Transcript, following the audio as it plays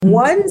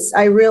Once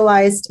I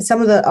realized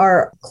some of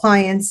our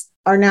clients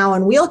are now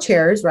in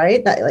wheelchairs,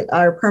 right? That like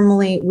are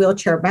permanently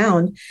wheelchair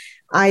bound.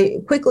 I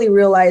quickly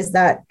realized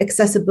that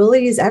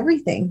accessibility is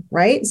everything,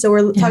 right? So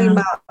we're talking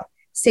about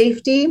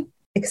safety,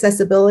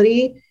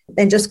 accessibility,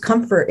 and just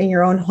comfort in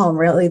your own home.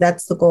 Really,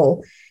 that's the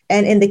goal.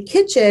 And in the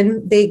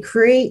kitchen, they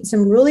create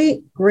some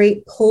really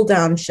great pull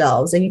down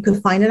shelves, and you can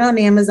find it on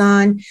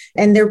Amazon,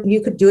 and there you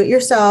could do it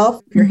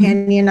yourself if you're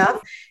handy enough,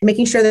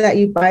 making sure that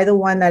you buy the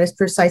one that is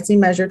precisely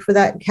measured for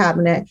that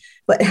cabinet,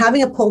 but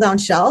having a pull down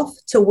shelf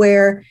to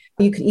where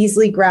you can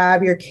easily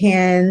grab your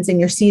cans and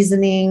your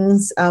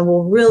seasonings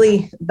will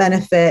really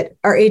benefit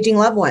our aging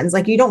loved ones.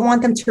 Like you don't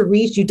want them to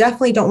reach, you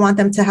definitely don't want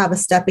them to have a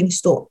stepping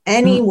stool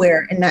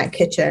anywhere in that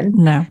kitchen.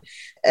 No.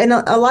 And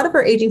a lot of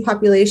our aging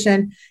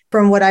population,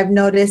 from what I've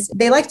noticed,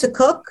 they like to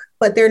cook,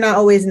 but they're not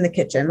always in the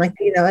kitchen. Like,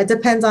 it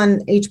depends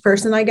on each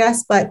person, I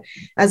guess. But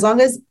as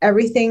long as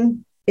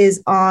everything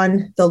is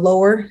on the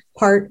lower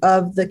part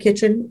of the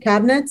kitchen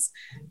cabinets,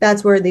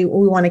 that's where we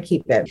want to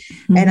keep it.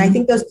 And I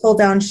think those pull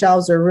down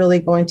shelves are really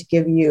going to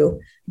give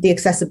you the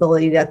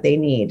accessibility that they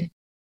need.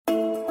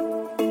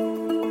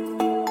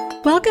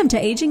 Welcome to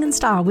Aging in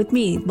Style with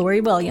me, Lori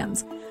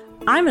Williams.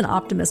 I'm an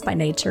optimist by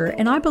nature,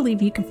 and I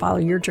believe you can follow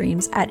your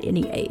dreams at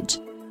any age.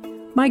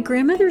 My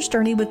grandmother's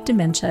journey with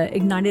dementia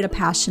ignited a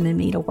passion in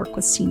me to work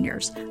with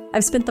seniors.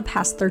 I've spent the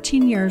past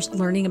 13 years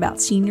learning about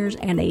seniors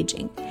and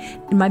aging.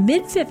 In my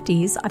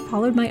mid-50s, I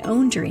followed my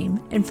own dream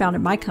and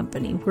founded my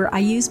company, where I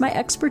use my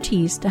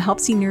expertise to help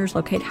seniors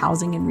locate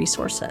housing and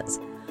resources.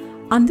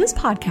 On this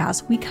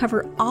podcast, we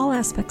cover all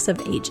aspects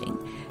of aging.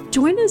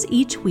 Join us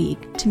each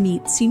week to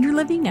meet senior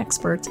living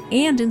experts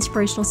and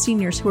inspirational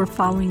seniors who are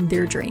following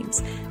their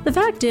dreams. The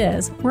fact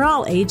is, we're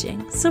all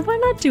aging, so why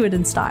not do it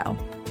in style?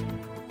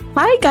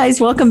 Hi, guys.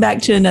 Welcome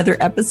back to another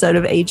episode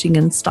of Aging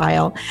in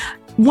Style.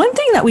 One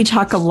thing that we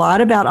talk a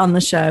lot about on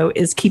the show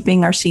is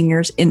keeping our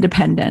seniors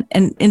independent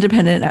and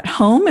independent at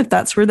home, if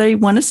that's where they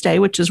want to stay,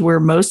 which is where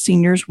most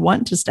seniors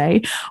want to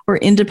stay, or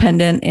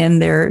independent in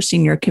their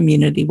senior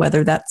community,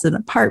 whether that's an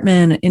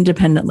apartment,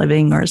 independent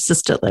living, or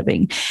assisted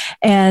living.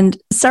 And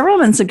several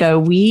months ago,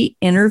 we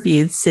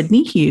interviewed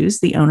Sydney Hughes,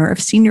 the owner of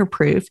Senior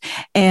Proof,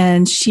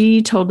 and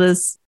she told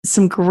us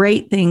some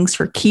great things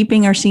for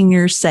keeping our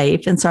seniors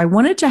safe. And so I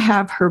wanted to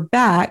have her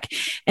back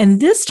and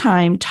this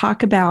time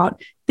talk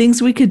about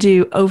things we could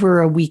do over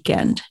a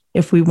weekend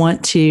if we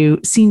want to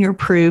senior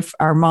proof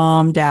our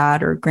mom,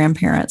 dad, or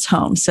grandparents'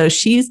 home. So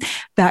she's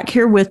back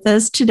here with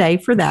us today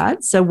for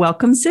that. So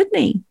welcome,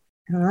 Sydney.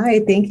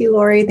 Hi, thank you,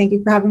 Lori. Thank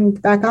you for having me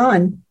back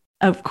on.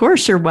 Of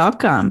course, you're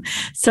welcome.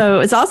 So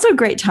it's also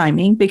great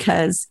timing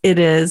because it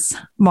is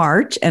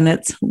March and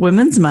it's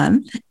Women's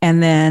Month.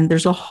 And then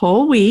there's a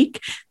whole week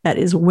that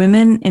is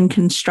Women in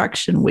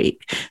Construction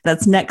Week.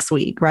 That's next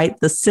week, right?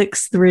 The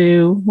 6th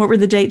through, what were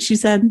the dates you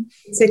said?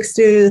 6th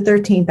to the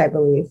 13th, I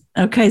believe.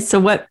 Okay. So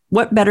what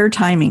better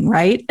timing,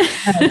 right?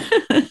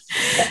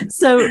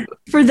 So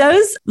for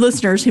those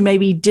listeners who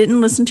maybe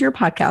didn't listen to your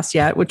podcast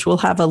yet, which we'll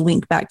have a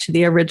link back to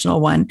the original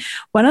one,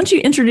 why don't you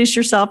introduce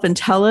yourself and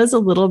tell us a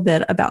little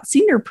bit about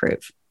Senior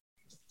Proof?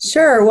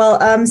 Sure.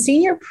 Well,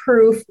 Senior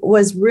Proof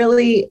was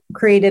really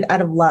created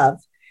out of love.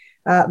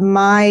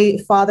 My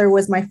father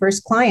was my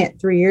first client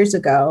 3 years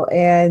ago,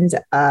 and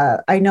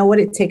I know what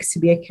it takes to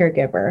be a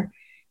caregiver.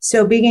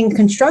 So being in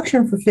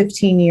construction for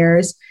 15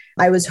 years,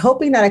 I was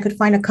hoping that I could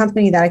find a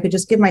company that I could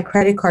just give my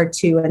credit card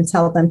to and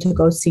tell them to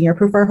go senior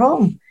proof our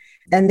home.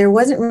 And there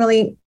wasn't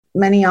really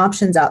many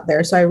options out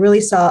there. So I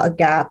really saw a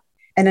gap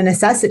and a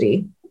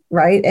necessity,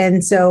 right?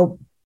 And so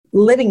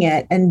living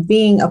it and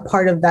being a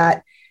part of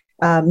that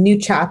new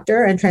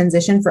chapter and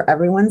transition for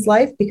everyone's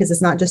life, because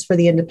it's not just for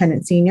the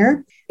independent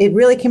senior, it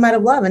really came out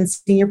of love, and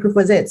Senior Proof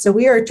was it. So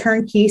we are a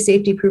turnkey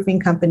safety proofing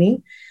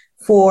company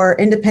for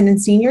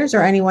independent seniors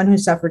or anyone who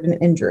suffered an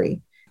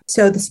injury.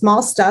 So the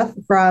small stuff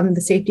from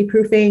the safety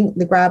proofing,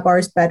 the grab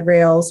bars, bed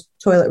rails,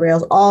 toilet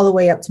rails, all the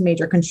way up to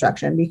major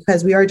construction,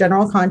 because we are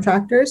general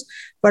contractors,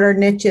 but our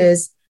niche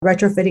is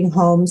retrofitting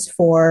homes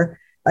for,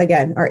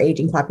 again, our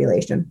aging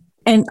population.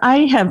 And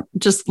I have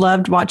just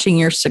loved watching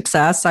your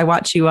success. I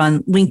watch you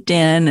on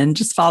LinkedIn and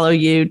just follow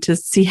you to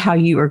see how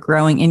you are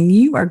growing, and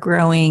you are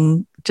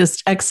growing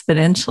just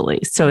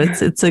exponentially. So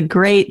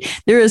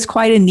there is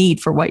quite a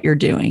need for what you're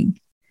doing.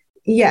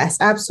 Yes,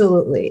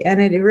 absolutely.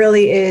 And it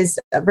really is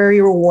very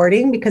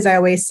rewarding, because I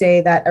always say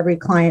that every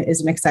client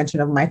is an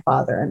extension of my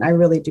father. And I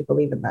really do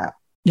believe in that.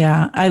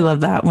 Yeah, I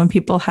love that. When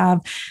people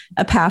have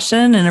a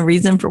passion and a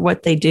reason for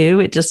what they do,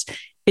 it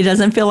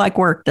doesn't feel like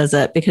work, does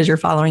it? Because you're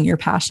following your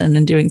passion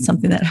and doing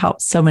something that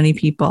helps so many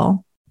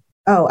people.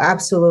 Oh,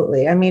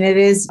 absolutely. I mean, it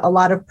is a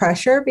lot of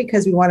pressure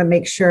because we want to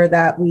make sure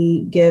that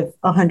we give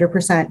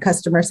 100%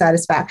 customer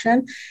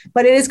satisfaction,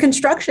 but it is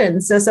construction.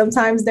 So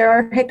sometimes there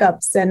are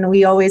hiccups, and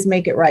we always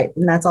make it right.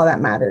 And that's all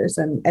that matters.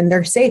 And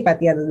they're safe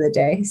at the end of the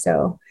day.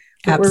 So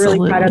Absolutely. We're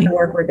really proud of the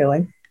work we're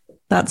doing.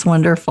 That's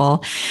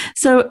wonderful.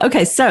 So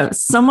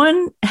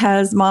someone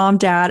has mom,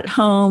 dad at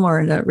home or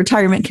in a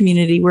retirement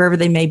community, wherever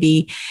they may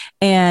be,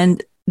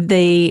 and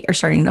they are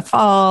starting to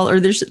fall, or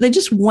they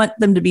just want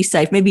them to be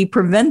safe, maybe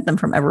prevent them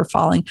from ever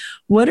falling.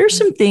 What are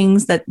some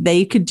things that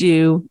they could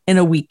do in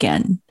a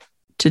weekend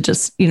to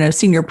just,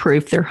 senior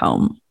proof their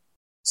home?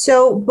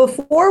 So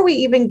before we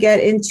even get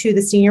into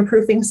the senior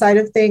proofing side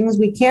of things,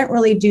 we can't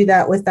really do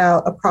that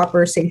without a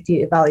proper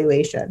safety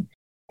evaluation.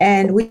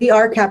 And we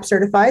are CAP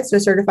certified, so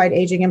certified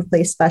aging in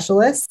place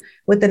specialists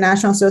with the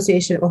National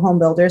Association of Home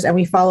Builders, and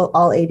we follow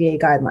all ADA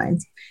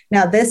guidelines.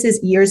 Now, this is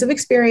years of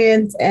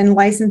experience and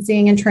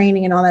licensing and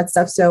training and all that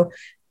stuff. So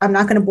I'm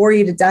not going to bore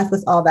you to death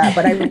with all that,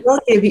 but I will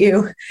give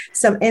you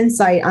some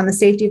insight on the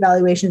safety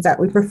evaluations that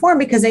we perform,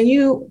 because then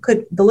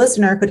the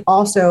listener could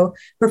also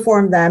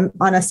perform them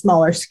on a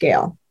smaller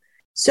scale.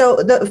 So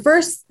the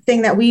first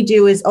thing that we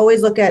do is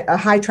always look at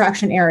high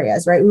traction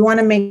areas, right? We want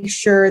to make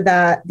sure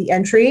that the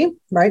entry,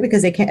 right,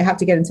 because they can't have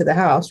to get into the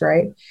house,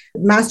 right?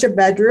 Master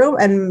bedroom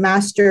and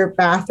master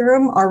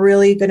bathroom are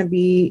really going to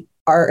be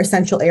our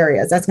essential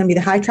areas. That's going to be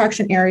the high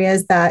traction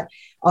areas that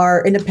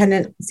our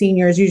independent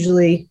seniors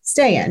usually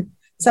stay in.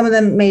 Some of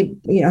them may,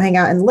 hang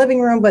out in the living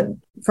room, but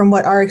from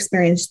what our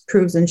experience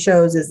proves and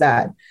shows is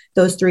that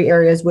those three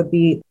areas would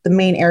be the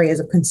main areas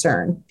of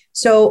concern.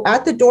 So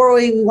at the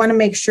doorway, we want to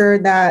make sure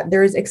that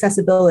there is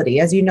accessibility.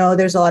 As you know,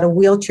 there's a lot of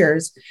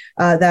wheelchairs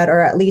that are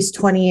at least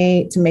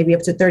 28 to maybe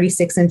up to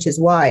 36 inches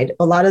wide.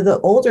 A lot of the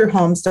older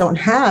homes don't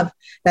have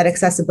that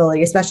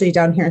accessibility, especially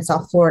down here in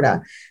South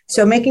Florida.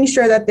 So making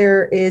sure that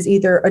there is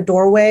either a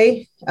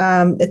doorway,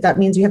 if that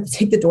means you have to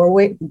take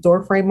the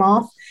door frame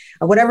off,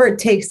 whatever it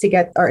takes to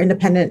get our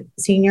independent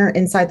senior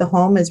inside the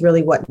home is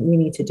really what we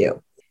need to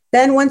do.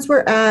 Then once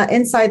we're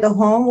inside the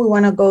home, we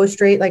want to go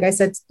straight, like I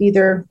said,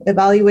 either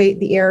evaluate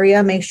the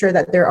area, make sure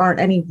that there aren't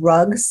any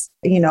rugs.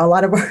 A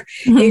lot of our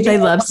they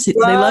love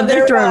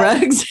their throw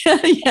rugs.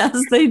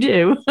 Yes, they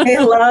do. They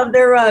love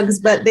their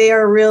rugs, but they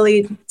are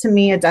really, to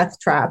me, a death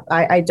trap.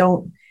 I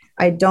don't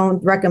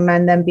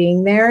recommend them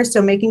being there. So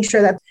making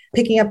sure that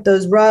picking up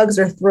those rugs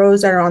or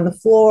throws that are on the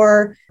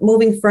floor,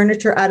 moving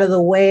furniture out of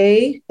the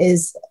way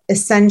is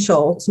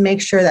essential to make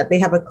sure that they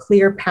have a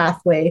clear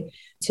pathway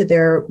to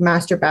their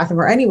master bathroom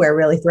or anywhere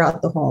really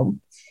throughout the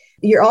home.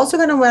 You're also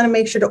going to want to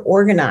make sure to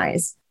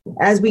organize.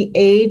 As we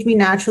age,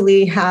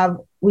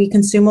 we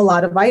consume a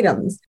lot of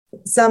items.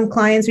 Some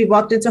clients, we've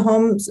walked into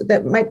homes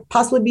that might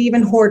possibly be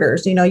even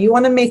hoarders. You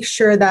want to make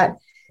sure that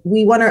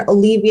we want to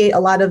alleviate a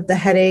lot of the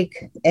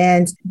headache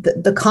and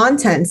the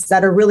contents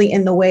that are really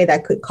in the way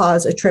that could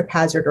cause a trip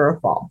hazard or a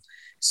fall.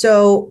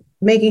 So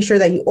making sure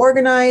that you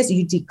organize,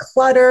 you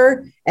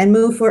declutter, and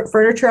move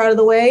furniture out of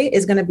the way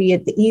is going to be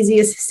the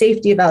easiest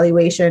safety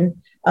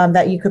evaluation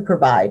that you could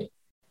provide.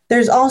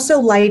 There's also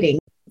lighting.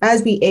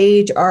 As we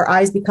age, our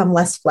eyes become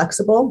less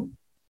flexible.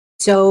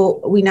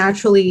 So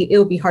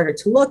it'll be harder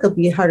to look. It'll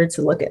be harder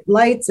to look at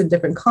lights and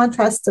different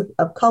contrasts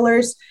of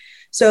colors.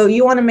 So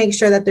you want to make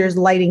sure that there's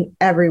lighting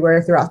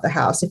everywhere throughout the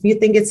house. If you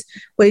think it's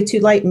way too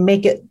light,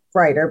 make it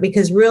brighter,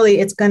 because really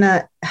it's going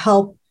to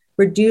help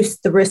reduce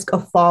the risk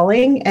of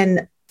falling,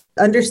 and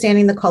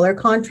understanding the color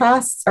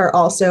contrasts are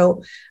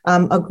also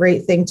a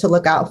great thing to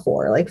look out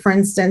for. Like, for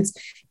instance,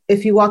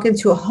 if you walk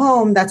into a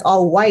home that's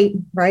all white,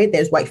 right?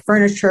 There's white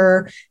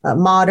furniture,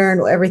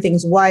 modern,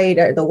 everything's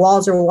white, the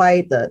walls are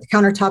white, the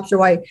countertops are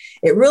white.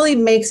 It really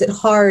makes it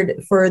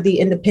hard for the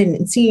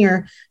independent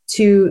senior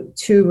to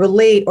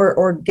relate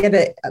or get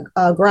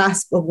a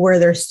grasp of where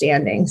they're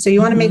standing. So you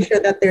want to make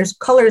sure that there's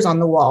colors on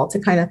the wall to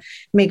kind of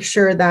make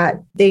sure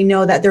that they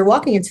know that they're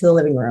walking into the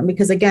living room,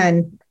 because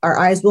again, our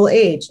eyes will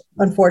age,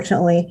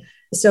 unfortunately.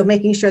 So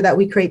making sure that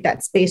we create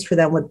that space for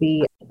them would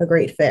be a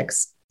great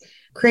fix.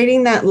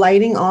 Creating that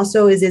lighting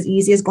also is as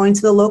easy as going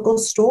to the local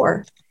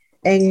store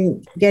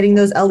and getting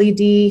those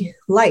LED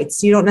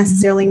lights. You don't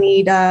necessarily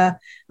need an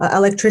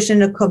electrician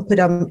to put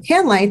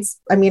hand lights.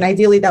 I mean,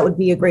 ideally, that would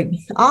be a great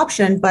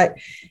option, but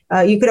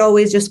you could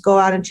always just go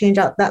out and change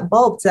out that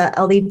bulb to that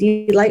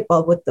LED light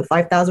bulb with the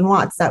 5,000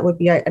 watts. That would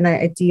be an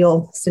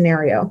ideal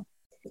scenario.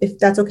 If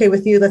that's okay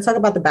with you, let's talk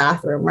about the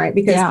bathroom, right?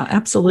 Because yeah,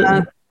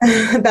 absolutely.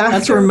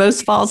 That's where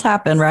most falls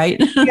happen,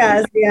 right?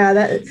 Yes,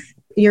 yeah,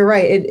 you're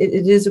right.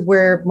 It is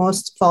where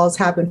most falls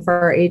happen for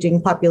our aging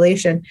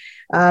population.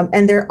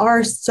 And there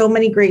are so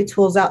many great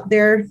tools out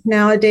there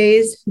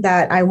nowadays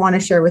that I want to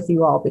share with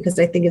you all, because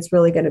I think it's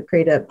really going to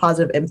create a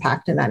positive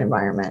impact in that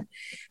environment.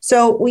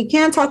 So we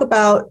can't talk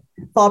about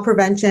fall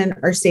prevention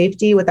or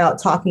safety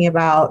without talking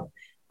about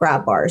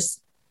grab bars.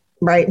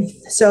 Right.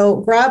 So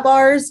grab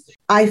bars,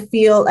 I've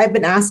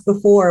been asked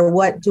before,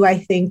 what do I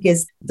think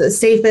is the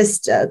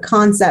safest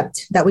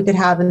concept that we could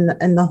have in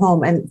the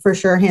home? And for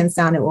sure, hands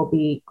down, it will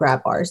be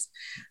grab bars.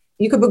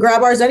 You could put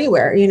grab bars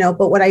anywhere,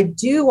 but what I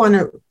do want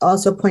to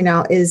also point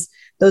out is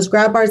those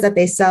grab bars that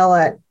they sell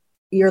at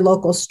your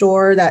local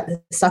store, that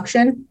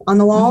suction on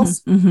the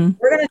walls. We're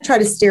going to try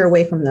to steer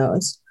away from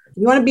those.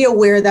 You want to be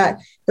aware that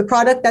the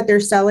product that they're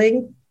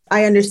selling,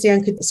 I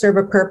understand, could serve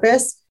a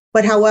purpose.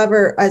 But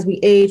however, as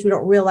we age, we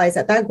don't realize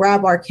that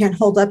grab bar can't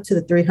hold up to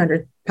the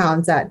 300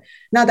 pounds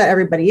not that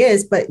everybody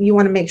is, but you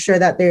want to make sure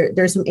that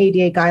there's some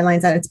ADA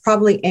guidelines that it's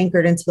probably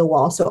anchored into the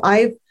wall. So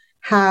I've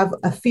have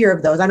a fear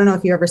of those. I don't know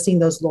if you've ever seen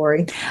those,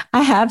 Lori.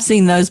 I have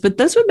seen those, but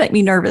those would make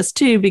me nervous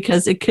too,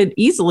 because it could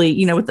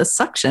easily, with the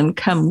suction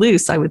come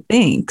loose, I would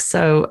think.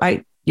 So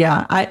I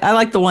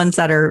like the ones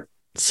that are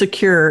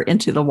secure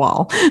into the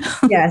wall.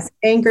 Yes,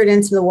 anchored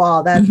into the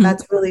wall.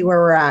 That's really where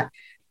we're at.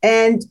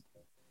 And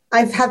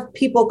I've had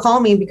people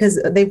call me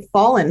because they've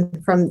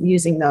fallen from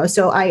using those.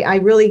 So I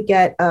really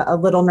get a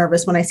little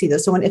nervous when I see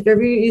those. So if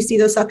ever you see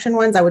those suction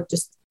ones, I would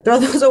just throw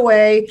those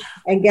away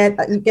and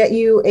get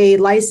you a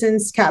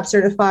licensed CAP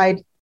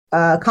certified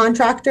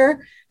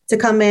contractor to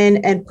come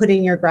in and put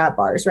in your grab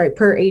bars, right,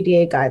 per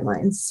ADA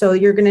guidelines. So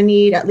you're going to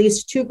need at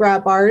least 2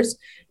 grab bars,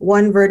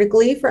 one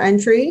vertically for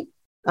entry,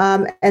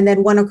 and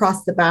then one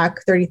across the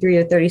back, 33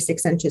 to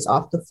 36 inches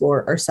off the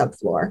floor or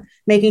subfloor.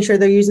 Making sure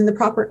they're using the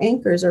proper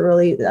anchors are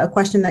really a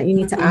question that you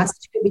need to ask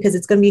too, because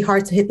it's going to be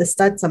hard to hit the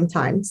stud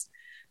sometimes.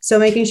 So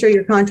making sure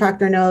your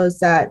contractor knows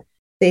that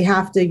they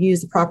have to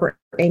use the proper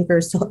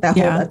anchors that hold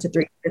up to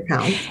 300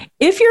 pounds.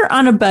 If you're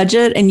on a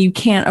budget and you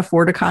can't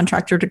afford a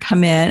contractor to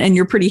come in and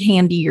you're pretty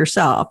handy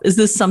yourself, is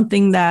this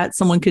something that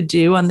someone could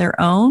do on their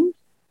own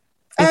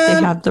if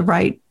they have the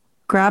right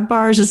grab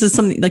bars? Is this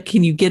something like,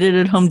 can you get it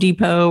at Home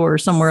Depot or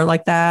somewhere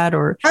like that?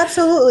 Or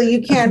absolutely,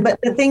 you can. But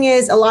the thing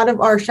is, a lot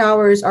of our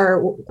showers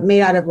are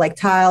made out of like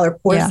tile or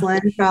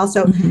porcelain tile.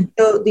 So,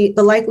 so the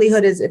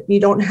likelihood is, if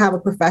you don't have a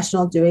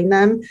professional doing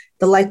them,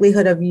 the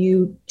likelihood of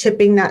you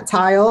chipping that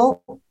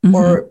tile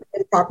or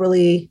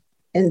improperly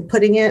and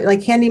putting it,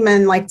 like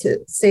handymen like to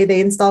say they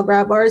install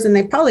grab bars, and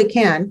they probably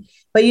can,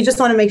 but you just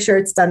want to make sure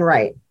it's done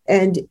right.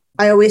 And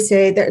I always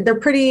say they're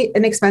pretty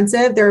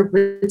inexpensive. They're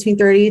between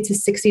 $30 to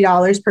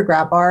 $60 per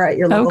grab bar at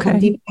your local Home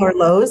Depot or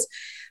Lowe's.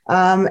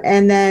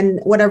 And then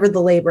whatever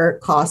the labor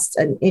costs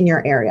in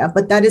your area.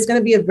 But that is going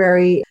to be a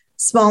very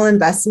small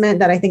investment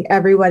that I think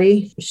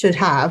everybody should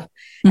have.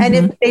 And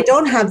if they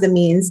don't have the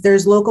means,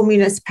 there's local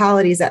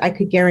municipalities that I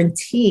could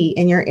guarantee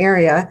in your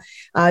area,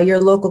 your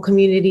local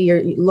community,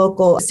 your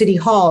local city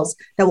halls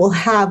that will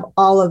have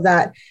all of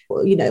that,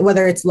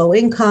 whether it's low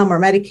income or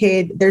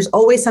Medicaid, there's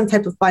always some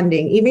type of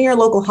funding, even your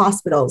local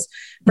hospitals.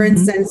 For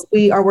instance,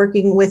 we are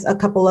working with a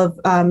couple of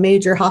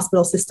major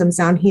hospital systems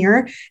down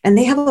here, and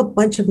they have a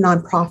bunch of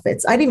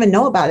nonprofits. I didn't even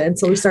know about it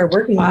until we started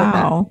working with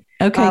them.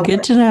 Okay,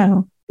 good to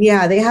know.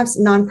 Yeah, they have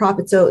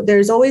nonprofits. So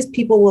there's always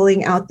people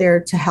willing out there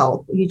to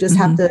help. You just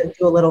have to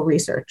do a little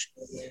research.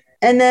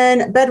 And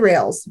then bed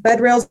rails. Bed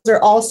rails are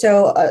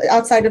also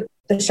outside of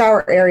the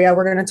shower area.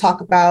 We're going to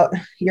talk about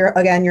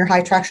your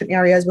high traction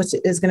areas, which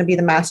is going to be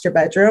the master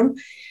bedroom.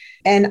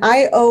 And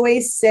I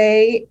always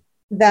say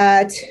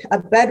that a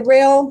bed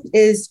rail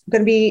is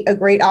going to be a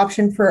great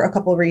option for a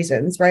couple of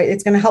reasons, right?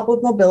 It's going to help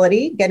with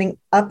mobility, getting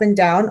up and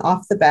down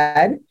off the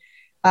bed.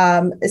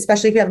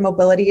 Especially if you have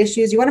mobility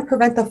issues. You want to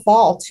prevent the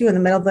fall too in the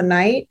middle of the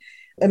night.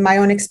 In my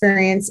own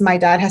experience, my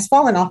dad has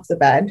fallen off the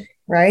bed,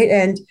 right?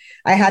 And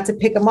I had to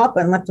pick him up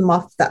and lift him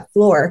off that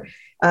floor.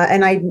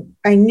 And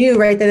I knew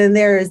right then and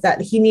there is that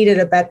he needed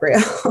a bed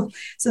rail.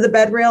 So the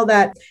bed rail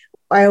that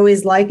I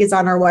always like is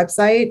on our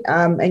website.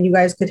 And you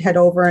guys could head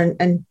over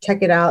and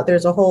check it out.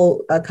 There's a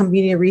whole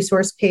community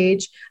resource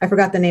page. I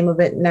forgot the name of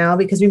it now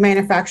because we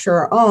manufacture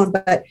our own,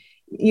 but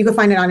you can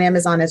find it on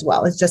Amazon as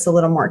well. It's just a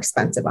little more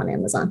expensive on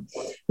Amazon.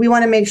 We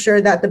want to make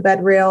sure that the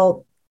bed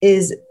rail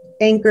is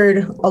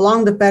anchored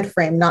along the bed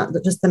frame, not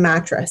just the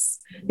mattress,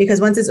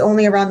 because once it's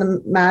only around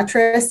the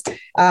mattress,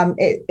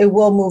 it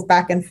will move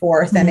back and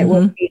forth,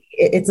 and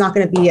it's not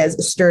going to be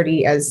as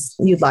sturdy as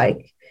you'd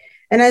like.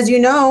 And as you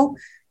know,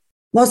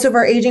 most of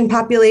our aging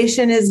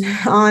population is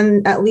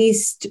on at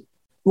least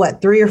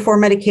 3 or 4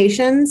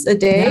 medications a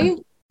day,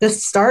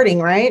 just starting,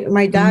 right?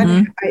 My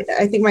dad,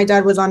 I think my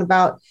dad was on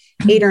about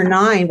 8 or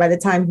 9 by the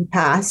time he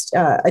passed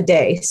a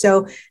day.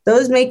 So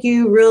those make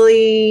you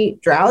really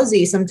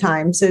drowsy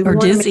sometimes. Or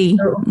dizzy.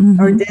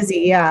 Or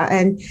dizzy, yeah.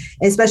 And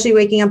especially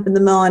waking up in the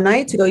middle of the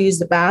night to go use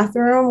the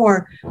bathroom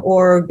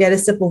or get a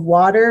sip of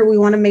water. We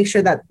want to make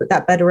sure that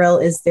that bed rail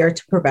is there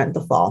to prevent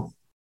the fall.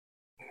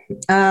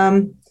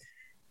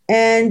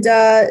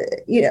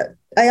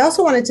 I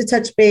also wanted to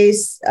touch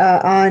base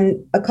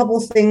on a couple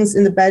things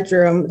in the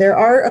bedroom. There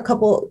are a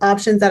couple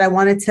options that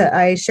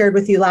I shared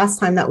with you last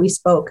time that we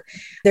spoke.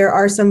 There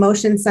are some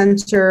motion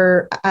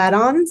sensor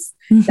add-ons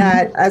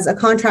that as a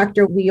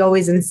contractor, we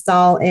always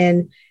install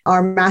in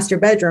our master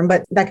bedroom,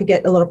 but that could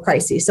get a little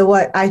pricey. So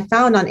what I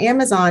found on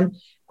Amazon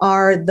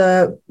are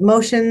the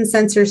motion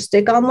sensor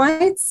stick-on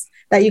lights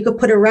that you could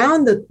put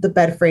around the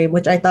bed frame,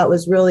 which I thought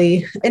was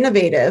really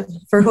innovative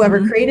for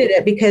whoever created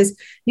it, because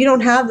you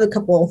don't have the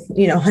couple,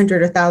 $100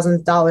 or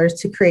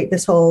 $1,000 to create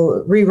this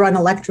whole rerun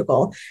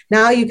electrical.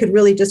 Now you could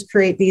really just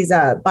create these,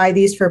 buy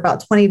these for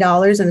about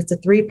 $20, and it's a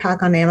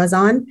 3-pack on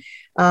Amazon.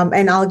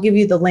 And I'll give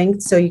you the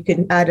link so you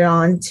can add it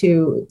on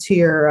to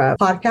your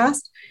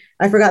podcast.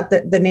 I forgot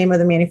the name of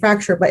the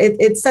manufacturer, but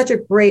it's such a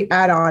great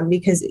add-on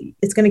because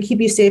it's going to keep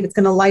you safe. It's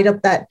going to light up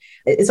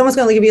it's almost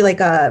going to give you like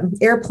a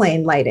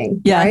airplane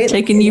lighting. Yeah. Right?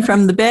 Taking you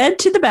from the bed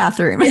to the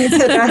bathroom.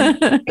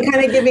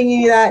 kind of giving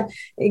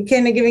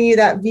you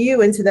that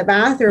view into the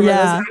bathroom or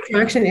those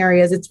attraction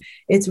areas.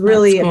 It's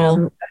really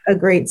cool. A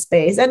great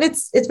space, and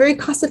it's very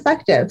cost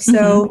effective.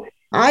 So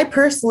I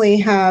personally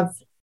have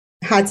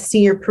had to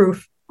senior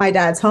proof my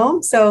dad's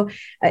home. So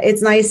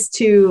it's nice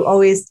to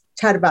always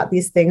chat about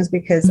these things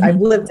because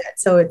I've lived it.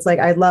 So it's like,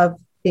 I love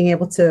being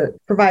able to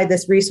provide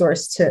this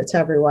resource to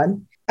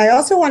everyone. I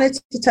also wanted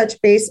to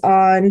touch base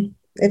on,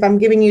 if I'm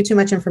giving you too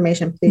much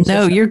information, please.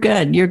 No, you're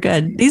good. You're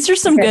good. These are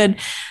some good,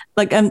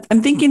 like I'm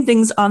thinking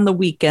things on the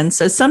weekend.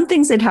 So some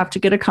things they'd have to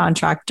get a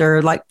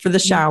contractor, like for the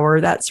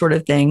shower, that sort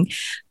of thing.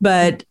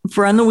 But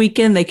for on the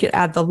weekend, they could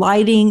add the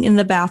lighting in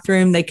the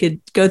bathroom. They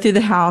could go through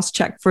the house,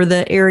 check for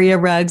the area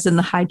rugs and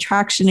the high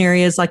traction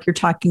areas, like you're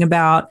talking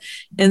about,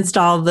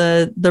 install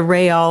the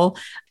rail.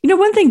 You know,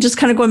 one thing, just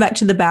kind of going back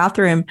to the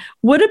bathroom,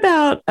 what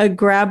about a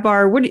grab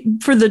bar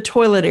for the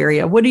toilet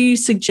area? What do you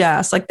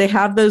suggest? Like they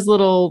have those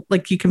little,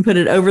 like you can put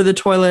it over the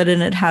toilet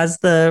and it has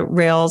the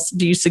rails.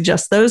 Do you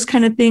suggest those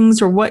kind of things,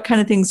 or what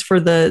kind of things for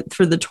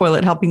the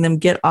toilet, helping them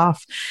get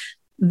off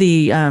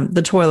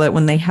the toilet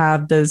when they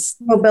have those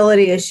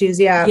mobility issues?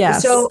 Yeah.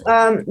 Yes. So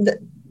the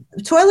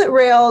toilet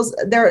rails,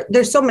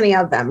 there's so many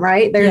of them,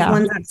 right? There's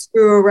ones that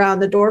screw around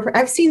the door.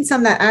 I've seen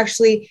some that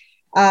actually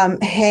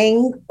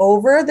hang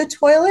over the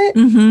toilet.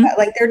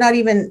 Like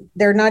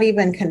they're not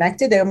even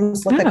connected. They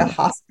almost look like a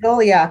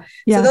hospital. Yeah.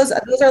 So those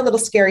are a little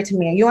scary to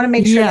me. You want to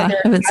make sure that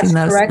they're attached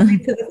directly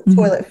to the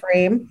toilet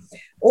frame.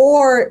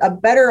 Or a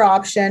better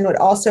option would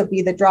also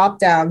be the drop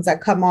downs that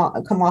come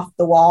off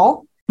the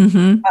wall.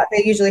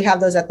 They usually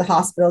have those at the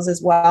hospitals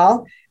as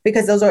well,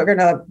 because those are going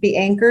to be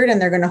anchored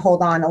and they're going to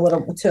hold on a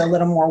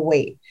little more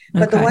weight.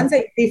 But the ones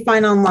that you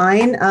find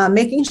online,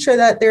 making sure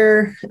that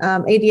they're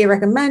ADA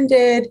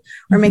recommended,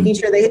 or making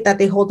sure that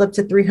they hold up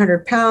to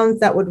 300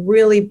 pounds, that would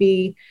really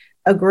be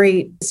a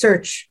great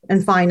search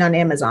and find on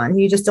Amazon.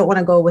 You just don't want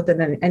to go with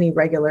any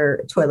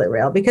regular toilet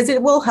rail, because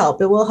it will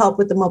help. It will help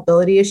with the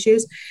mobility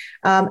issues.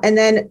 And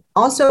then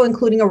also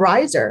including a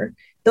riser.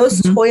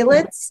 Those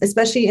toilets,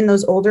 especially in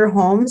those older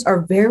homes,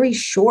 are very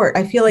short.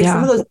 I feel like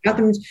some of those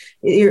bathrooms,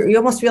 you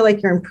almost feel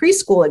like you're in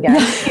preschool again,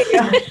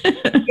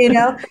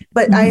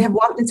 but I have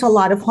walked into a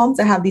lot of homes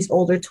that have these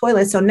older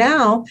toilets. So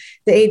now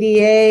the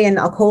ADA and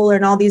Alcola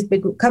and all these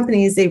big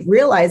companies, they've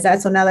realized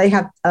that. So now they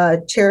have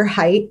chair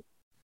height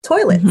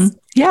toilets.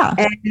 Yeah.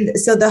 And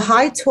so the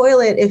high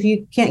toilet, if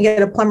you can't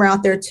get a plumber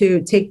out there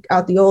to take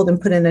out the old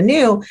and put in a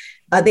new,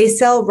 they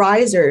sell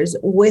risers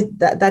with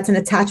that's an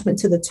attachment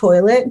to the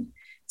toilet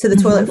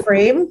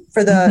frame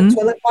for the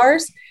toilet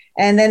bars.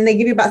 And then they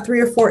give you about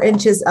 3 or 4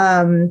 inches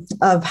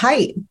of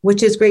height,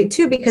 which is great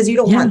too, because you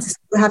don't want to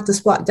have to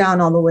squat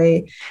down all the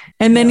way.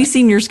 And many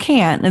seniors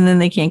can't, and then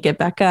they can't get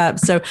back up.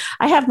 So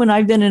when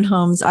I've been in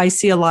homes, I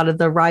see a lot of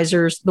the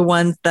risers, the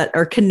ones that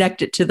are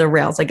connected to the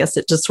rails. I guess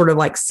it just sort of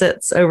like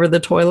sits over the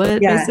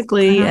toilet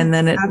basically. And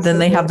then then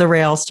they have the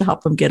rails to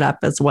help them get up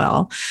as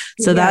well.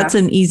 So that's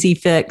an easy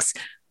fix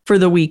for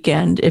the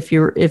weekend if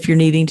you're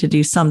needing to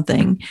do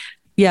something.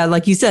 Yeah,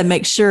 like you said,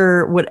 make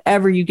sure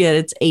whatever you get,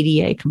 it's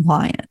ADA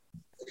compliant.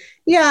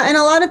 Yeah, and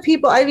a lot of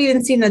people, I've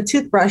even seen a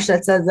toothbrush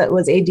that says that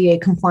was ADA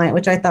compliant,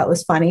 which I thought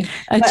was funny.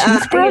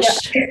 Toothbrush?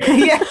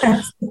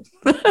 Yes.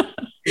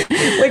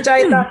 Which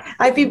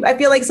I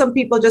feel like some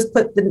people just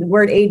put the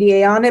word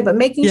ADA on it, but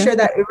making sure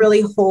that it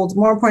really holds,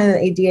 more important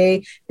than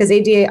ADA, because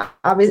ADA,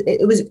 obviously,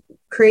 it was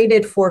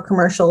created for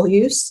commercial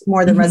use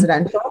more than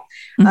residential.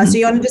 So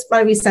you want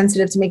to be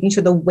sensitive to making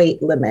sure the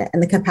weight limit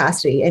and the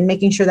capacity, and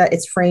making sure that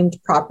it's framed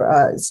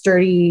proper,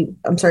 installed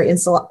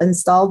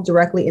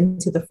directly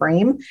into the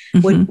frame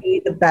would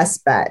be the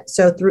best bet.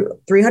 So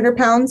 300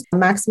 pounds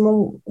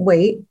maximum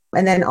weight,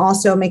 and then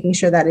also making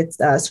sure that it's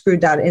screwed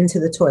down into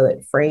the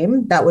toilet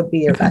frame. That would be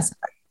your best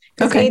bet.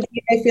 Okay.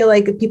 I feel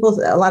like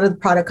a lot of the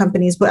product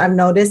companies, what I've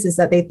noticed is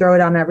that they throw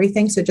it on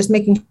everything. So just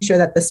making sure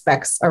that the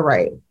specs are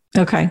right.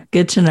 Okay.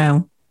 Good to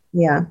know.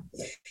 Yeah.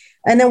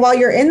 And then while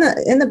you're in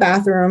the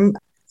bathroom,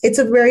 it's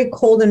a very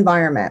cold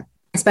environment,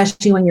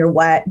 especially when you're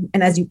wet.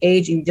 And as you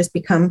age, you just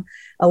become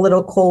a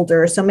little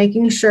colder. So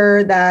making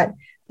sure that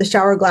the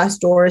shower glass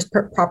door is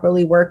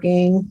properly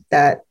working,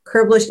 that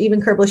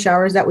curbless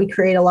showers that we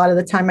create a lot of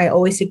the time, I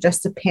always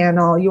suggest a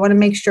panel. You want to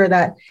make sure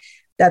that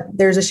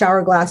there's a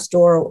shower glass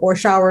door or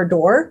shower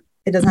door.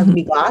 It doesn't have to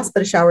be glass,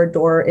 but a shower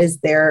door is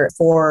there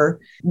for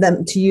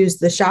them to use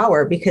the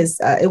shower, because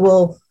it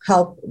will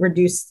help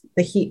reduce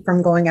the heat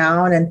from going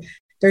out, and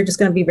they're just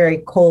going to be very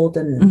cold.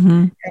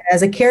 And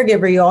as a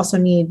caregiver, you also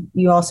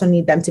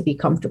need them to be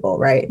comfortable,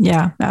 right?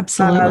 Yeah,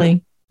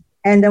 absolutely.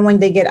 And then when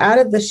they get out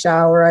of the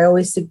shower, I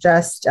always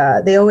suggest,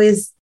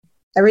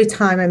 every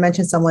time I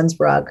mention someone's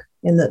rug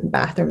in the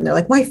bathroom, they're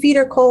like, my feet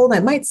are cold, I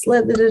might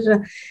slip.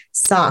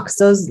 Socks,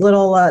 those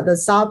little, the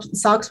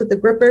socks with the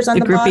grippers on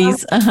the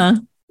grippies,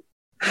 bottom.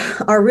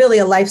 Are really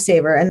a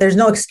lifesaver, and there's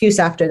no excuse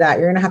after that.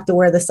 You're going to have to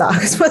wear the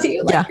socks, whether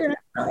you like it or not.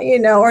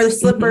 or the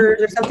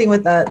slippers or something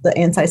with the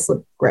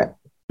anti-slip grip.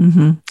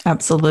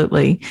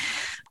 Absolutely.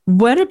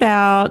 What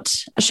about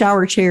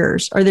shower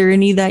chairs? Are there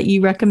any that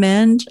you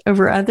recommend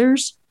over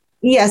others?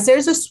 Yes,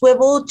 there's a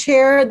swivel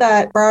chair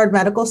that Broward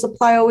Medical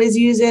Supply always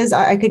uses.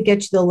 I could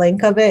get you the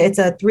link of it. It's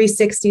a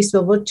 360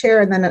 swivel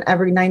chair, and then at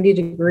every 90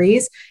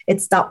 degrees, it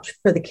stopped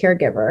for the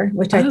caregiver,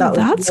 which I thought was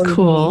that's really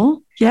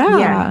cool. neat.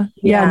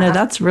 Yeah. No,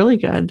 that's really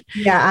good.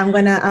 Yeah, I'm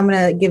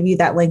gonna give you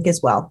that link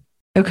as well.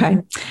 Okay,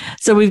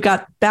 so we've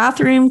got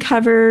bathroom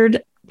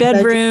covered,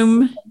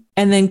 bedroom,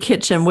 and then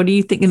kitchen. What do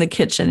you think in the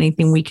kitchen?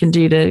 Anything we can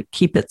do to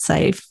keep it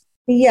safe?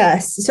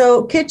 Yes.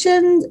 So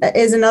kitchen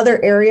is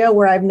another area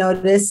where I've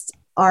noticed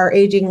our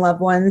aging loved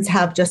ones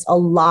have just a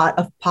lot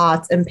of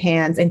pots and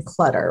pans and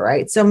clutter,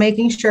 right? So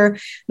making sure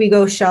we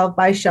go shelf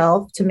by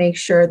shelf to make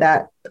sure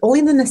that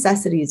only the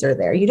necessities are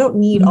there. You don't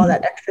need all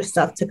that extra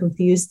stuff to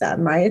confuse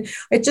them, right?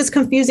 It's just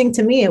confusing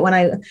to me when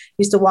I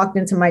used to walk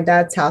into my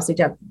dad's house. He'd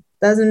have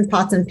dozen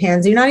pots and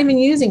pans. You're not even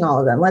using all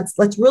of them.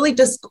 Let's really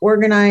just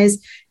organize,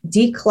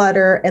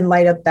 declutter, and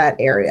light up that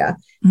area.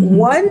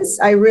 Once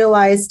I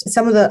realized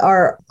some of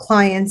our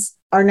clients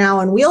are now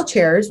in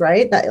wheelchairs,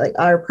 right? That like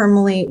are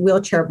permanently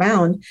wheelchair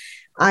bound.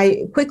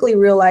 I quickly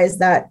realized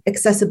that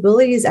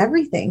accessibility is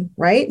everything,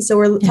 right? So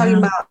we're talking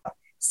about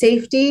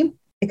safety,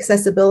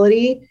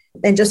 accessibility,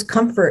 and just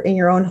comfort in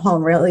your own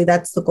home. Really,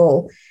 that's the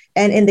goal.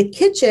 And in the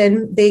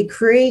kitchen, they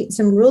create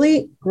some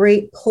really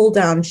great pull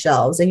down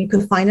shelves, and you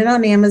can find it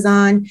on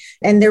Amazon,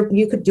 and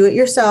you could do it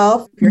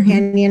yourself if you're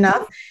handy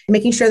enough,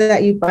 making sure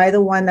that you buy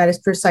the one that is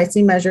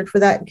precisely measured for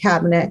that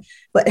cabinet,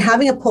 but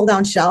having a pull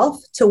down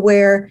shelf to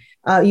where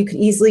you can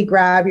easily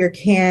grab your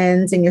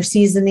cans and your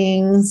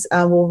seasonings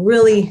will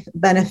really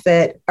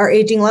benefit our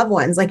aging loved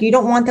ones. Like you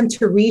don't want them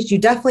to reach. You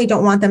definitely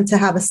don't want them to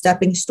have a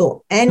stepping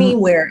stool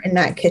anywhere in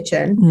that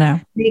kitchen.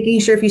 No. Making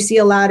sure if you see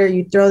a ladder,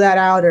 you throw that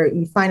out or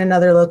you find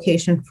another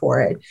location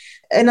for it.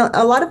 And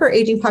a lot of our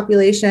aging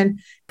population,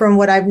 from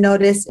what I've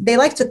noticed, they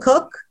like to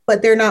cook,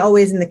 but they're not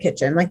always in the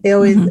kitchen. Like they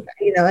always,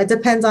 it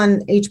depends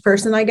on each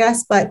person, I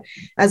guess. But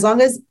as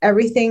long as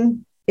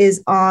everything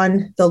is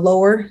on the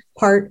lower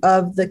part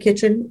of the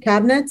kitchen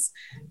cabinets,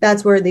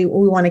 that's where we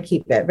want to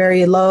keep it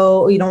very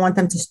low. You don't want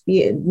them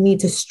to need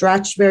to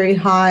stretch very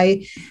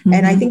high.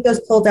 And I think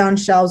those pull down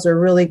shelves are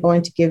really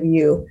going to give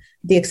you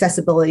the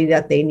accessibility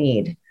that they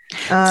need.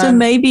 So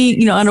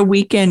maybe, on a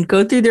weekend,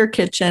 go through their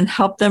kitchen,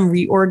 help them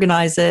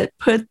reorganize it,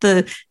 put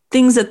the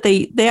things that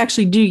they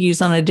actually do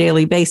use on a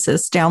daily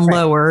basis down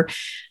lower.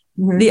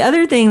 The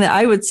other thing that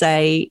I would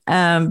say,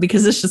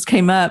 because this just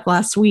came up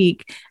last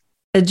week,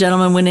 a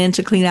gentleman went in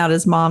to clean out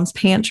his mom's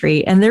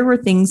pantry, and there were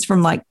things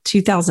from like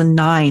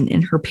 2009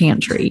 in her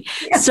pantry.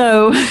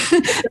 So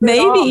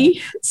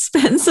maybe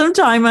spend some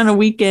time on a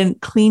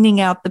weekend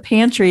cleaning out the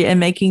pantry and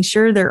making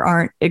sure there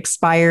aren't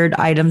expired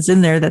items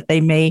in there that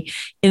they may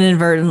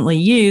inadvertently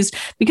use.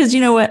 Because you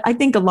know what? I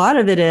think a lot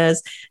of it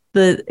is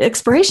the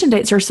expiration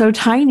dates are so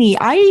tiny.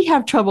 I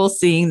have trouble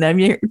seeing them.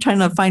 You're trying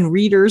to find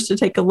readers to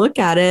take a look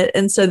at it.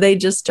 And so they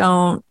just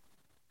don't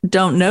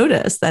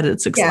notice that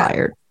it's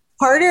expired.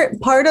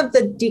 Part of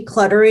the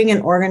decluttering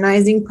and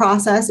organizing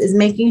process is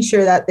making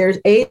sure that there's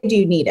A, do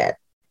you need it?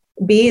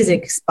 B, is it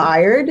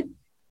expired?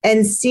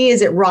 And C,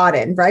 is it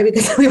rotten, right?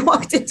 Because we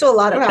walked into a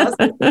lot of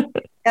houses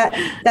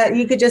that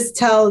you could just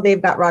tell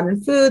they've got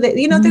rotten food.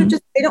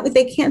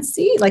 They can't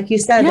see, like you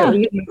said,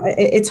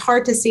 it's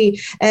hard to see.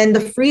 And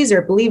the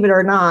freezer, believe it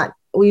or not,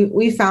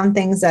 we found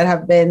things that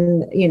have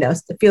been,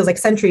 it feels like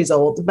centuries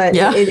old, but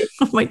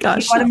oh my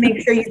gosh, you want to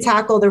make sure you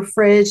tackle the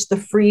fridge, the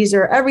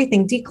freezer,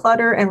 everything,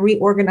 declutter and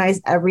reorganize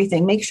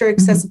everything. Make sure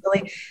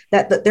accessibility,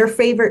 that their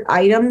favorite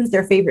items,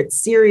 their favorite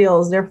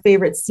cereals, their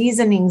favorite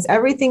seasonings,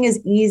 everything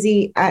is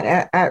easy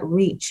at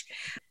reach.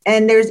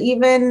 And there's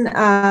even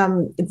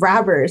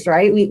grabbers,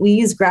 right? We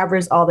use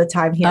grabbers all the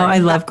time here. Oh, I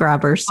love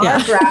grabbers.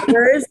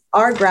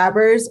 Our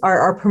grabbers are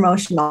our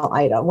promotional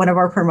item, one of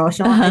our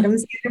promotional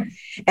items here.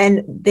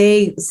 And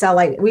they sell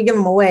we give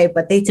them away,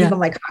 but they take them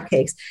like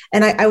hotcakes.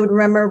 And I would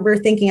remember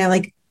thinking,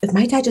 if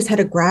my dad just had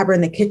a grabber in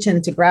the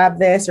kitchen to grab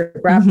this or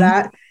grab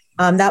that,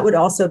 that would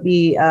also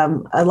be a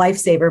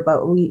lifesaver,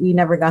 but we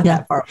never got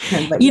that far.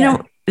 But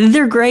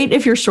they're great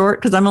if you're short,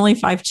 because I'm only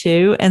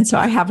 5'2", and so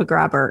I have a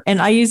grabber and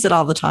I use it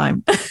all the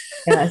time.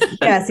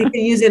 Yes, you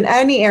can use it in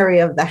any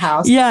area of the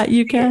house. Yeah,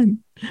 you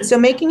can. So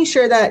making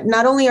sure that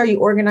not only are you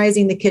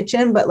organizing the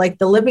kitchen, but like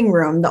the living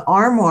room, the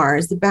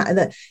armoires,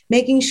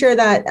 making sure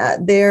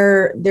that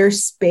their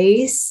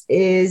space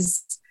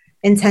is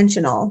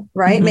intentional,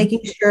 right?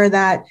 Making sure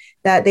that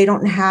they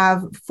don't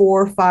have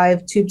 4 or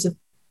 5 tubes of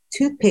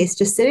toothpaste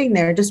just sitting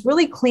there, just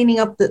really cleaning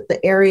up the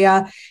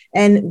area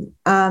and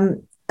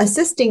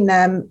assisting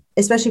them,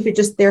 especially if you're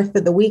just there for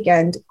the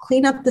weekend,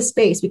 clean up the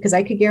space, because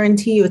I could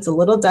guarantee you it's a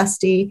little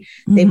dusty.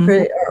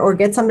 Or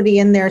get somebody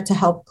in there to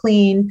help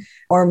clean,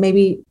 or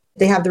maybe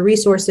they have the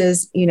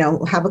resources,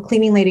 have a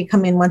cleaning lady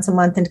come in once a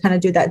month and kind of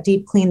do that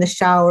deep clean, the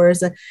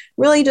showers,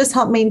 really just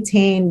help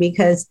maintain,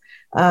 because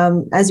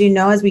as you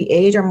know, as we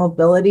age, our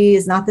mobility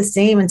is not the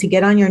same. And to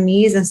get on your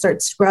knees and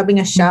start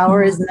scrubbing a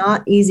shower is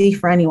not easy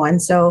for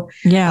anyone. So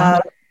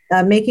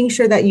making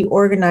sure that you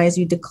organize,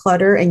 you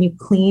declutter, and you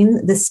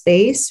clean the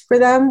space for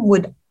them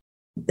would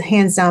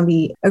hands down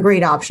be a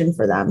great option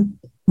for them.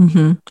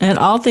 Mm-hmm. And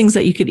all things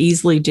that you could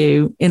easily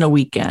do in a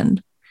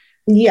weekend.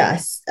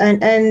 Yes.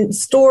 And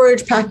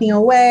storage, packing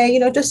away,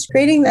 just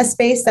creating a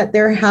space that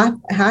they're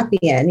happy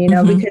in,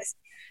 because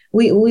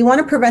we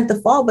want to prevent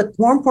the fall, but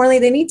more importantly,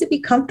 they need to be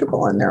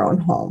comfortable in their own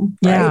home.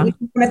 Right? Yeah. We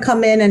don't want to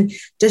come in and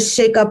just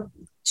shake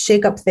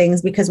up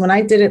things, because when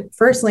I did it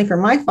personally for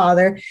my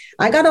father,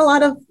 I got a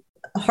lot of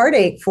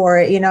heartache for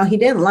it. He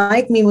didn't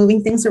like me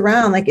moving things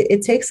around. Like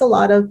it takes a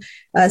lot of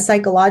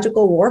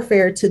psychological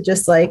warfare to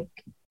just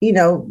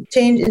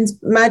change. And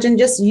imagine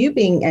just you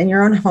being in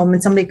your own home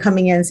and somebody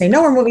coming in and saying,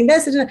 no, we're moving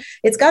this.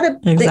 It's got to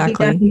be done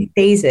in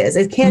phases.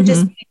 It can't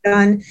just be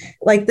done.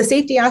 Like the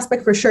safety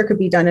aspect for sure could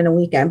be done in a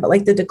weekend, but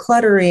like the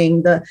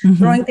decluttering, the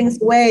throwing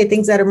things away,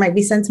 things that might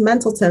be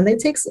sentimental to them, it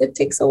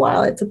takes a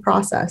while. It's a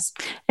process.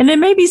 And it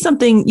may be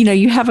something,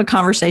 you have a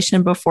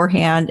conversation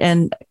beforehand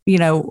and,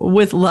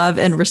 with love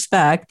and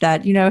respect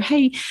that,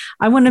 hey,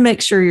 I want to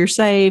make sure you're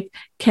safe.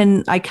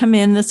 Can I come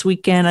in this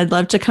weekend? I'd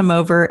love to come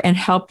over and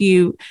help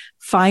you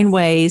find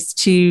ways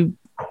to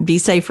be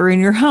safer in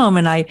your home.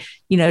 And I,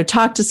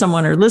 talked to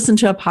someone or listened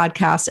to a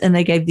podcast and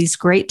they gave these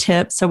great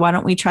tips. So why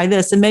don't we try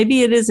this? And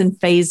maybe it is in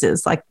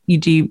phases, like you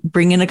do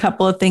bring in a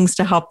couple of things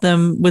to help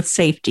them with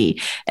safety.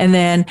 And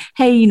then,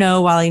 hey,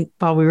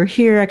 while we were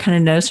here, I kind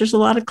of noticed there's a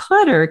lot of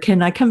clutter.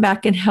 Can I come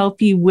back and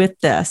help you with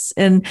this?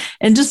 And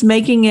just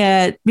making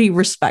it be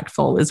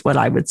respectful is what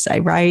I would say,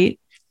 right?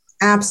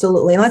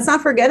 Absolutely. And let's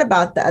not forget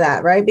about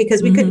that, right?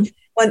 Because we could,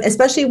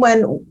 especially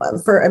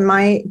in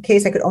my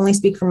case, I could only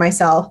speak for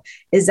myself,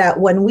 is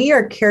that when we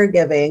are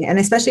caregiving, and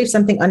especially if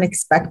something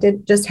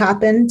unexpected just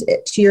happened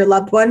to your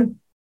loved one,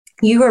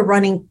 you are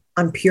running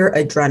on pure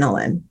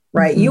adrenaline,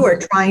 right? You are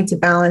trying to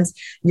balance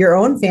your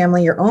own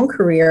family, your own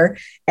career,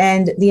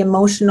 and the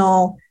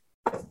emotional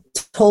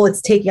toll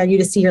it's taking on you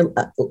to see your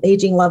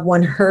aging loved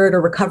one hurt or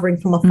recovering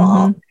from a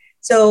fall.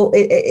 So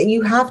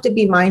you have to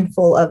be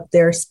mindful of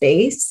their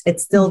space.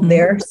 It's still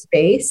their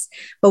space,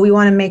 but we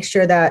want to make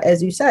sure that,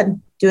 as you said,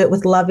 do it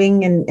with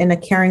loving and a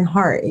caring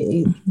heart.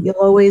 You'll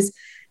always,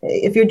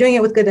 if you're doing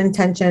it with good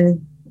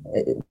intention,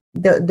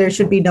 there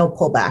should be no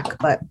pullback,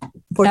 but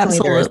fortunately,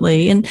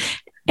 absolutely. And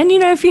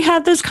if you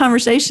had those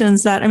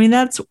conversations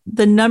that's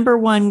the number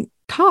one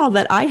call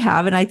that I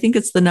have. And I think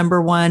it's the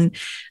number one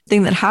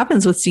thing that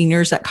happens with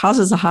seniors that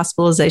causes a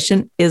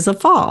hospitalization is a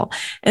fall.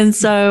 And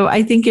so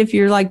I think if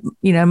you're like,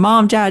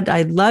 mom, dad,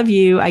 I love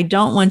you, I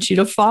don't want you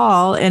to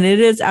fall. And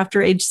it is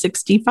after age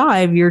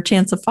 65, your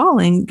chance of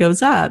falling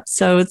goes up.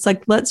 So it's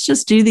like, let's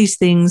just do these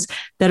things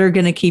that are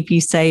going to keep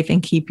you safe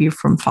and keep you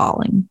from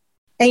falling.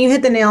 And you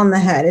hit the nail on the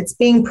head. It's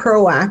being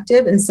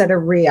proactive instead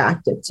of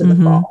reactive to the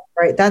fall,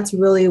 right? That's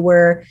really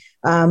where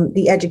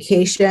the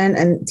education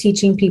and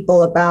teaching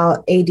people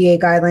about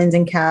ADA guidelines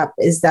and CAP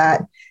is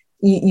that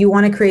you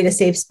want to create a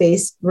safe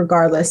space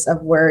regardless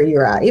of where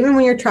you're at. Even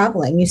when you're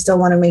traveling, you still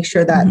want to make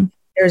sure that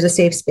there's a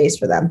safe space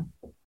for them.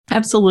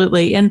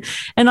 Absolutely. And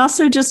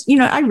also just,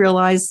 I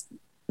realize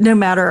no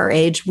matter our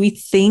age, we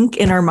think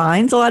in our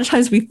minds, a lot of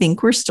times we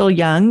think we're still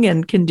young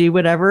and can do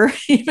whatever,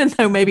 even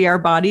though maybe our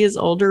body is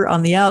older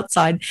on the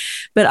outside.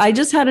 But I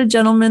just had a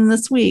gentleman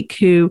this week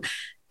who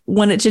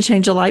wanted to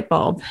change a light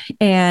bulb,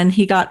 and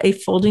he got a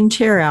folding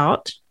chair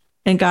out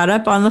and got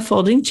up on the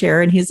folding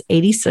chair, and he's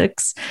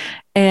 86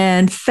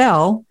 and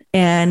fell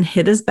and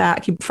hit his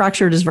back. He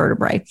fractured his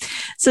vertebrae.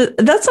 So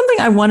that's something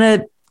I want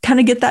to kind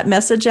of get that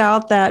message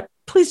out that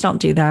please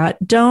don't do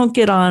that. Don't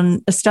get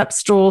on a step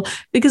stool,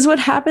 because what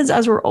happens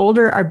as we're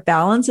older, our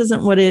balance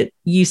isn't what it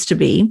used to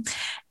be.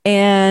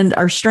 And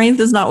our strength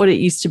is not what it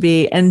used to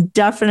be. And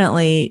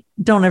definitely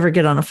don't ever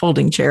get on a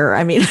folding chair.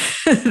 I mean,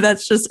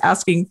 that's just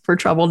asking for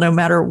trouble no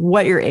matter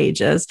what your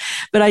age is.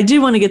 But I do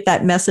want to get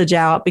that message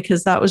out,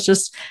 because that was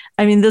just,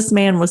 this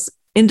man was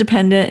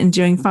independent and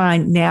doing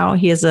fine. Now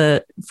he has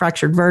a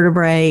fractured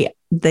vertebrae.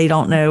 They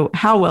don't know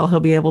how well he'll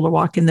be able to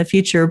walk in the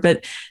future,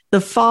 but the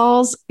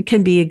falls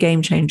can be a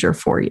game changer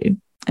for you.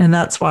 And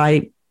that's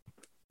why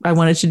I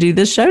wanted to do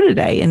this show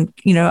today. And,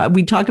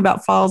 we talk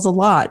about falls a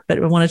lot, but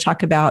we want to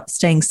talk about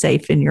staying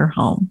safe in your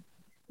home.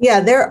 Yeah,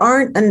 there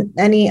aren't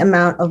any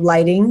amount of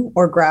lighting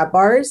or grab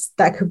bars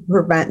that could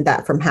prevent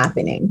that from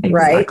happening,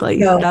 right?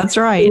 Exactly. So that's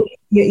right.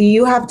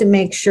 You have to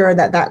make sure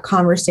that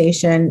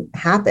conversation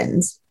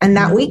happens. And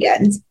that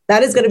weekend,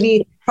 that is going to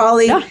be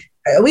probably,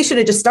 we should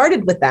have just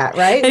started with that,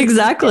 right?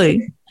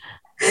 Exactly.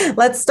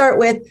 Let's start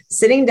with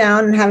sitting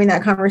down and having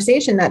that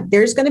conversation that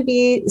there's going to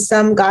be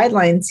some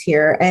guidelines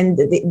here. And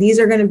these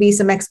are going to be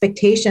some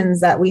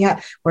expectations that we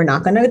have. We're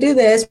not going to do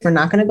this. We're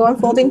not going to go on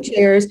folding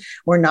chairs.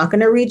 We're not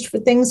going to reach for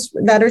things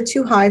that are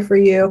too high for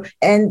you.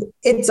 And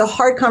it's a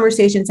hard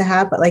conversation to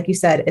have, but like you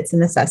said, it's a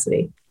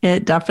necessity.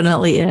 It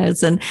definitely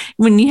is. And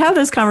when you have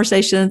those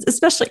conversations,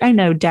 especially, I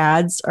know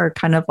dads are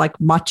kind of like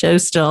macho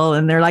still,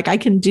 and they're like, I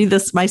can do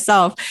this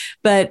myself.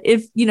 But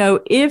if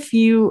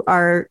you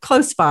are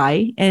close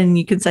by and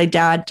you can say,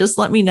 Dad, just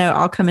let me know.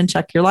 I'll come and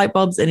check your light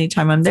bulbs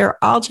anytime I'm there.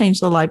 I'll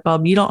change the light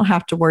bulb. You don't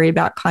have to worry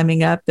about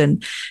climbing up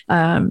and,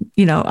 on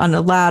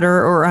a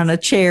ladder or on a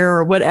chair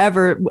or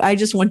whatever. I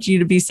just want you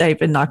to be safe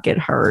and not get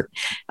hurt.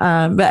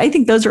 But I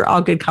think those are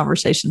all good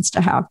conversations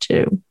to have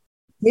too.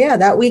 Yeah,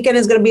 that weekend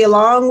is going to be a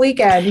long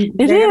weekend.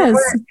 They're going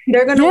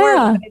to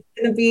work. It's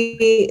going to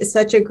be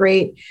such a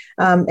great.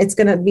 It's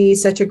going to be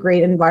such a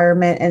great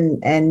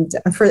environment and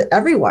for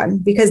everyone,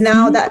 because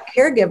now that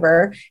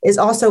caregiver is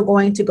also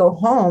going to go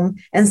home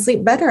and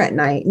sleep better at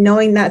night,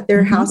 knowing that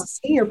their house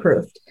is senior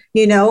proofed,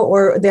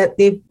 or that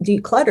they've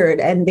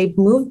decluttered and they've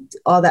moved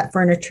all that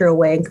furniture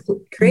away and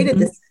created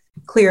this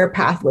clear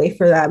pathway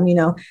for them.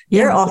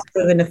 They're also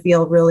going to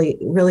feel really,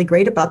 really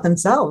great about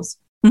themselves.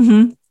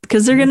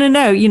 Because they're going to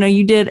know,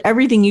 you did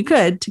everything you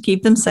could to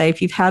keep them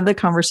safe. You've had the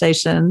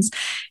conversations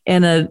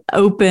in an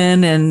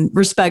open and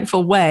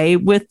respectful way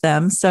with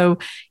them. So,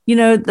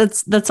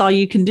 that's all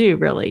you can do,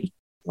 really.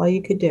 All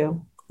you could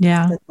do.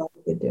 Yeah. That's all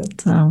you could do.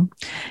 So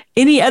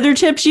any other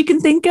tips you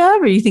can think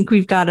of, or you think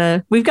we've got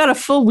a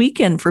full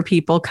weekend for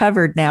people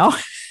covered now?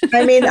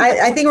 I mean,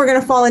 I think we're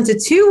going to fall into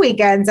 2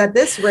 weekends at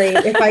this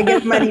rate if I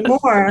give money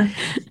more.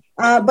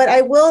 But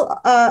I will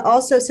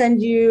also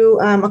send you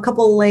a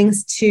couple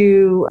links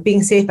to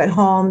being safe at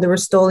home, the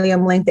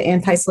Rust-Oleum link, the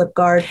anti-slip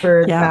guard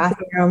for the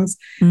bathrooms,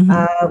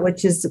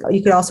 which is,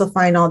 you could also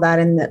find all that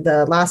in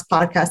the last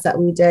podcast that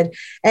we did.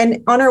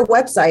 And on our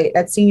website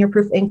at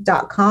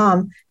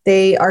seniorproofinc.com,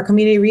 our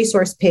community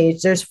resource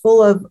page, there's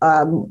full of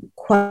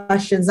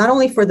questions, not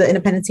only for the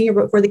independent senior,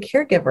 but for the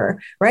caregiver,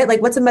 right?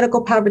 Like, what's a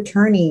medical power of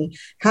attorney?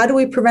 How do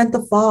we prevent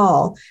the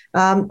fall?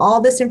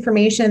 All this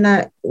information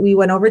that we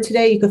went over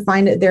today, you could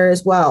find it there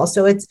as well.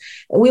 So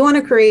we want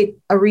to create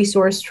a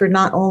resource for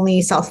not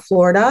only South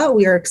Florida,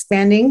 we are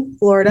expanding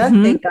Florida,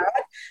 thank God,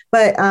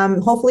 but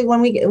hopefully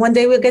one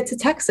day we'll get to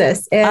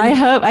Texas. And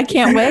I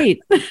can't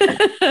wait.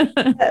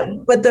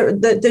 But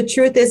the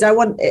truth is, I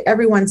want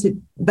everyone to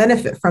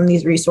benefit from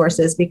these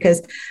resources,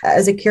 because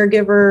as a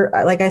caregiver,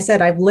 like I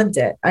said, I've lived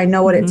it. I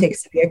know what it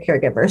takes to be a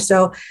caregiver.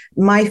 So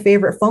my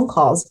favorite phone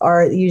calls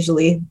are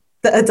usually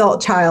the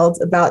adult child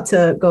about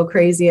to go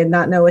crazy and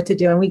not know what to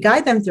do. And we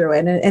guide them through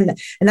it. And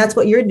that's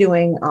what you're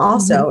doing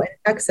also in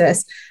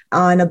Texas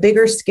on a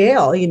bigger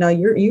scale.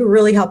 You're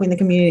really helping the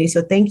community.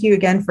 So thank you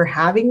again for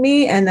having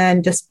me. And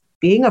then just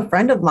being a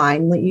friend of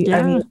mine.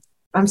 I mean,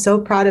 I'm so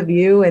proud of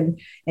you and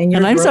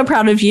I'm so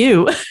proud of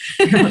you.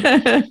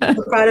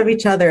 We're proud of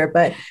each other,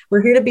 but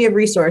we're here to be a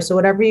resource. So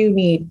whatever you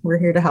need, we're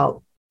here to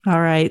help. All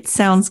right.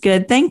 Sounds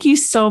good. Thank you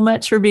so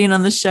much for being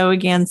on the show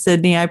again,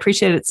 Sydney. I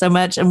appreciate it so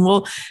much. And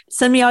we'll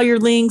send me all your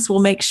links.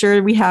 We'll make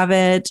sure we have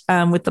it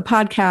with the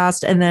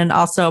podcast. And then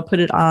also I'll put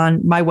it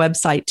on my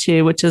website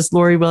too, which is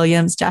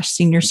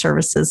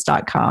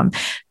LoriWilliams-seniorservices.com.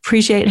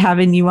 Appreciate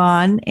having you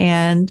on,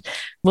 and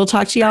we'll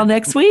talk to y'all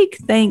next week.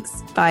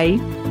 Thanks.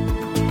 Bye.